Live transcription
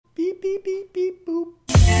beep, beep, beep, beep, boop.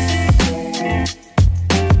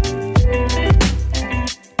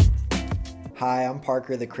 Hi, I'm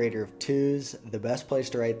Parker, the creator of Twos, the best place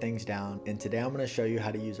to write things down, and today I'm going to show you how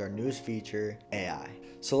to use our newest feature, AI.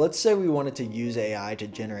 So let's say we wanted to use AI to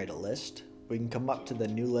generate a list. We can come up to the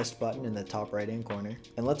new list button in the top right hand corner,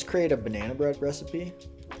 and let's create a banana bread recipe.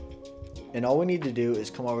 And all we need to do is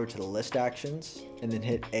come over to the list actions and then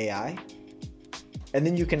hit AI. And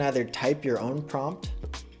then you can either type your own prompt,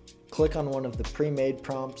 click on one of the pre-made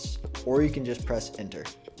prompts, or you can just press enter.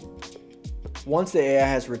 Once the AI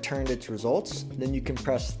has returned its results, then you can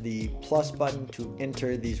press the plus button to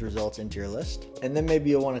enter these results into your list. And then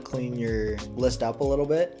maybe you'll want to clean your list up a little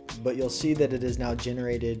bit, but you'll see that it has now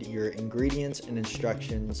generated your ingredients and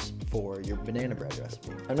instructions for your banana bread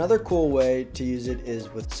recipe. Another cool way to use it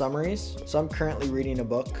is with summaries. So I'm currently reading a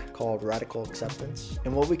book called Radical Acceptance.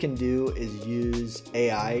 And what we can do is use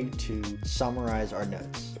AI to summarize our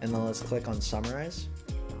notes. And then let's click on summarize.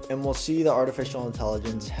 And we'll see the artificial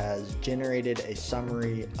intelligence has generated a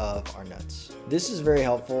summary of our notes. This is very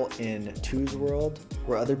helpful in Two's world,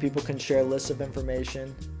 where other people can share lists of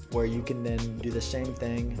information, where you can then do the same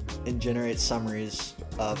thing and generate summaries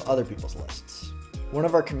of other people's lists. One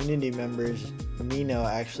of our community members, Nino,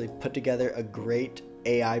 actually put together a great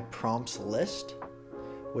AI prompts list,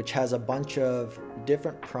 which has a bunch of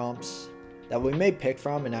different prompts that we may pick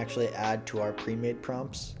from and actually add to our pre-made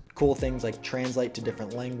prompts. Cool things like translate to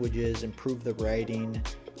different languages, improve the writing,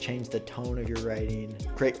 change the tone of your writing,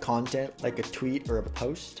 create content like a tweet or a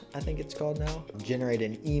post, I think it's called now, generate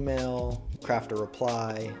an email, craft a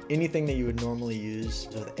reply, anything that you would normally use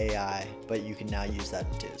with AI, but you can now use that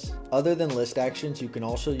in Twos. Other than list actions, you can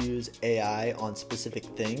also use AI on specific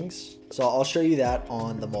things. So I'll show you that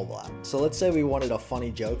on the mobile app. So let's say we wanted a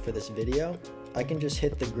funny joke for this video. I can just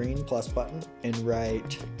hit the green plus button and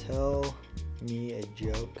write, tell me a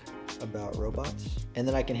joke about robots, and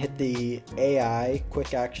then I can hit the AI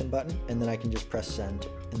quick action button, and then I can just press send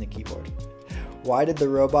in the keyboard. Why did the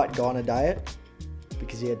robot go on a diet?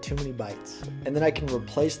 Because he had too many bites. And then I can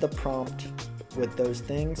replace the prompt with those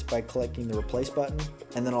things by clicking the replace button,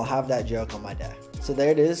 and then I'll have that joke on my day. So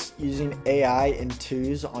there it is, using AI in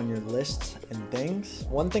Twos on your lists and things.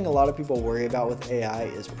 One thing a lot of people worry about with AI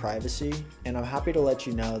is privacy, and I'm happy to let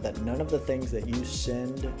you know that none of the things that you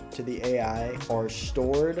send to the AI are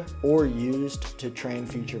stored or used to train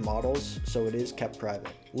future models, so it is kept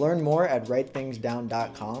private. Learn more at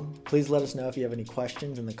writethingsdown.com. Please let us know if you have any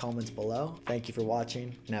questions in the comments below. Thank you for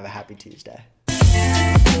watching, and have a happy Tuesday.